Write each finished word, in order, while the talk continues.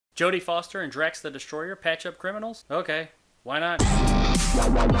Jodie Foster and Drax the Destroyer patch up criminals? Okay, why not?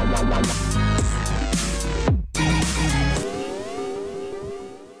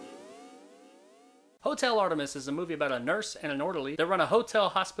 Hotel Artemis is a movie about a nurse and an orderly that run a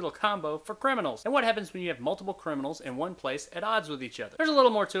hotel-hospital combo for criminals, and what happens when you have multiple criminals in one place at odds with each other. There's a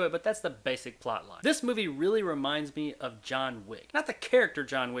little more to it, but that's the basic plot line. This movie really reminds me of John Wick. Not the character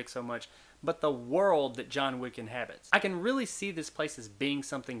John Wick so much, but the world that John Wick inhabits. I can really see this place as being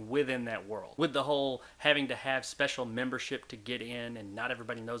something within that world, with the whole having to have special membership to get in and not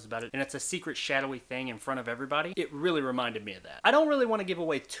everybody knows about it, and it's a secret shadowy thing in front of everybody. It really reminded me of that. I don't really want to give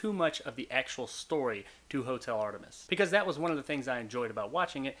away too much of the actual story to Hotel Artemis, because that was one of the things I enjoyed about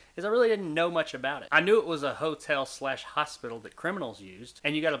watching it, is I really didn't know much about it. I knew it was a hotel/hospital that criminals used,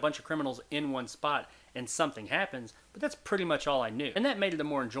 and you got a bunch of criminals in one spot and something happens, but that's pretty much all I knew. And that made it a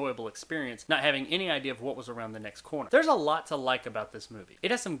more enjoyable experience, not having any idea of what was around the next corner. There's a lot to like about this movie.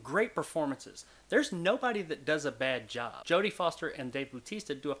 It has some great performances. There's nobody that does a bad job. Jodie Foster and Dave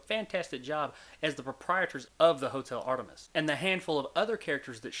Bautista do a fantastic job as the proprietors of the Hotel Artemis. And the handful of other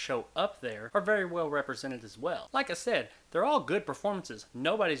characters that show up there are very well represented as well. Like I said, they're all good performances.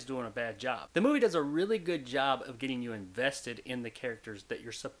 Nobody's doing a bad job. The movie does a really good job of getting you invested in the characters that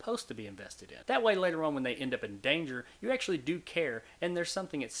you're supposed to be invested in. That way later on when they end up in danger, you actually do care and there's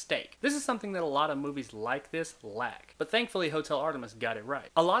something at stake. This is something that a lot of movies like this lack. But thankfully Hotel Artemis got it right.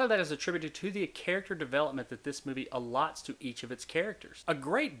 A lot of that is attributed to the character development that this movie allots to each of its characters. A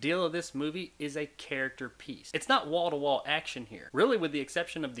great deal of this movie is a character piece. It's not wall-to-wall action here. Really, with the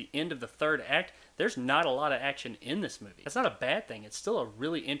exception of the end of the third act, there's not a lot of action in this movie. That's not a bad thing. It's still a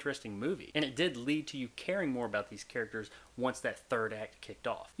really interesting movie. And it did lead to you caring more about these characters once that third act kicked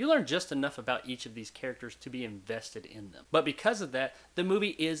off. You learn just enough about each of these characters to be invested in them. But because of that, the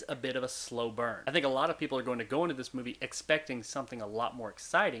movie is a bit of a slow burn. I think a lot of people are going to go into this movie expecting something a lot more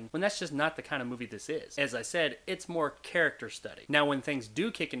exciting, when that's just not the kind of movie this is. As I said, it's more character study. Now, when things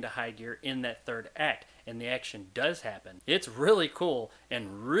do kick into high gear in that third act, and the action does happen, it's really cool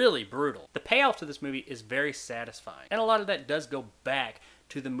and really brutal. The payoff to this movie is very satisfying, and a lot of that does go back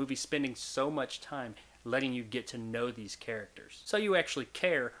to the movie spending so much time letting you get to know these characters, so you actually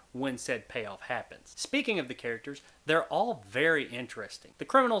care when said payoff happens. Speaking of the characters, they're all very interesting. The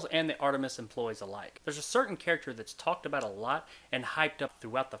criminals and the Artemis employees alike. There's a certain character that's talked about a lot and hyped up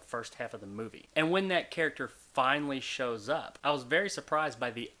throughout the first half of the movie. And when that character finally shows up, I was very surprised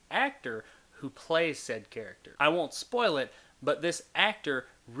by the actor who plays said character. I won't spoil it, but this actor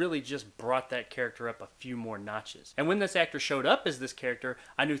really just brought that character up a few more notches. And when this actor showed up as this character,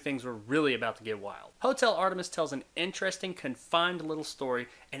 I knew things were really about to get wild. Hotel Artemis tells an interesting, confined little story,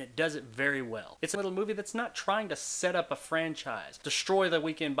 and it does it very well. It's a little movie that's not trying to set up a franchise, destroy the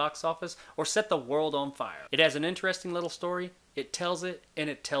weekend box office, or set the world on fire. It has an interesting little story, it tells it, and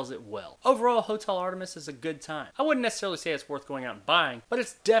it tells it well. Overall, Hotel Artemis is a good time. I wouldn't necessarily say it's worth going out and buying, but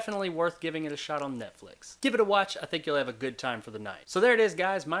it's definitely worth giving it a shot on Netflix. Give it a watch, I think you'll have a good time for the night. So there it is,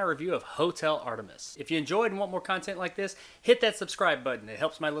 guys, my review of Hotel Artemis. If you enjoyed and want more content like this, hit that subscribe button. It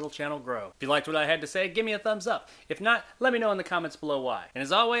helps my little channel grow. If you liked what I had to say, give me a thumbs up. If not, let me know in the comments below why. And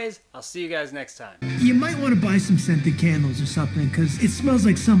as always, I'll see you guys next time. You might want to buy some scented candles or something, because it smells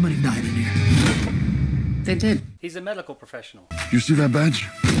like somebody died in here. They did. He's a medical professional. You see that badge?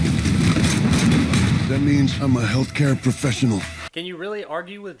 That means I'm a healthcare professional. Can you really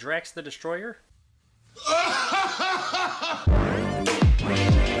argue with Drax the Destroyer?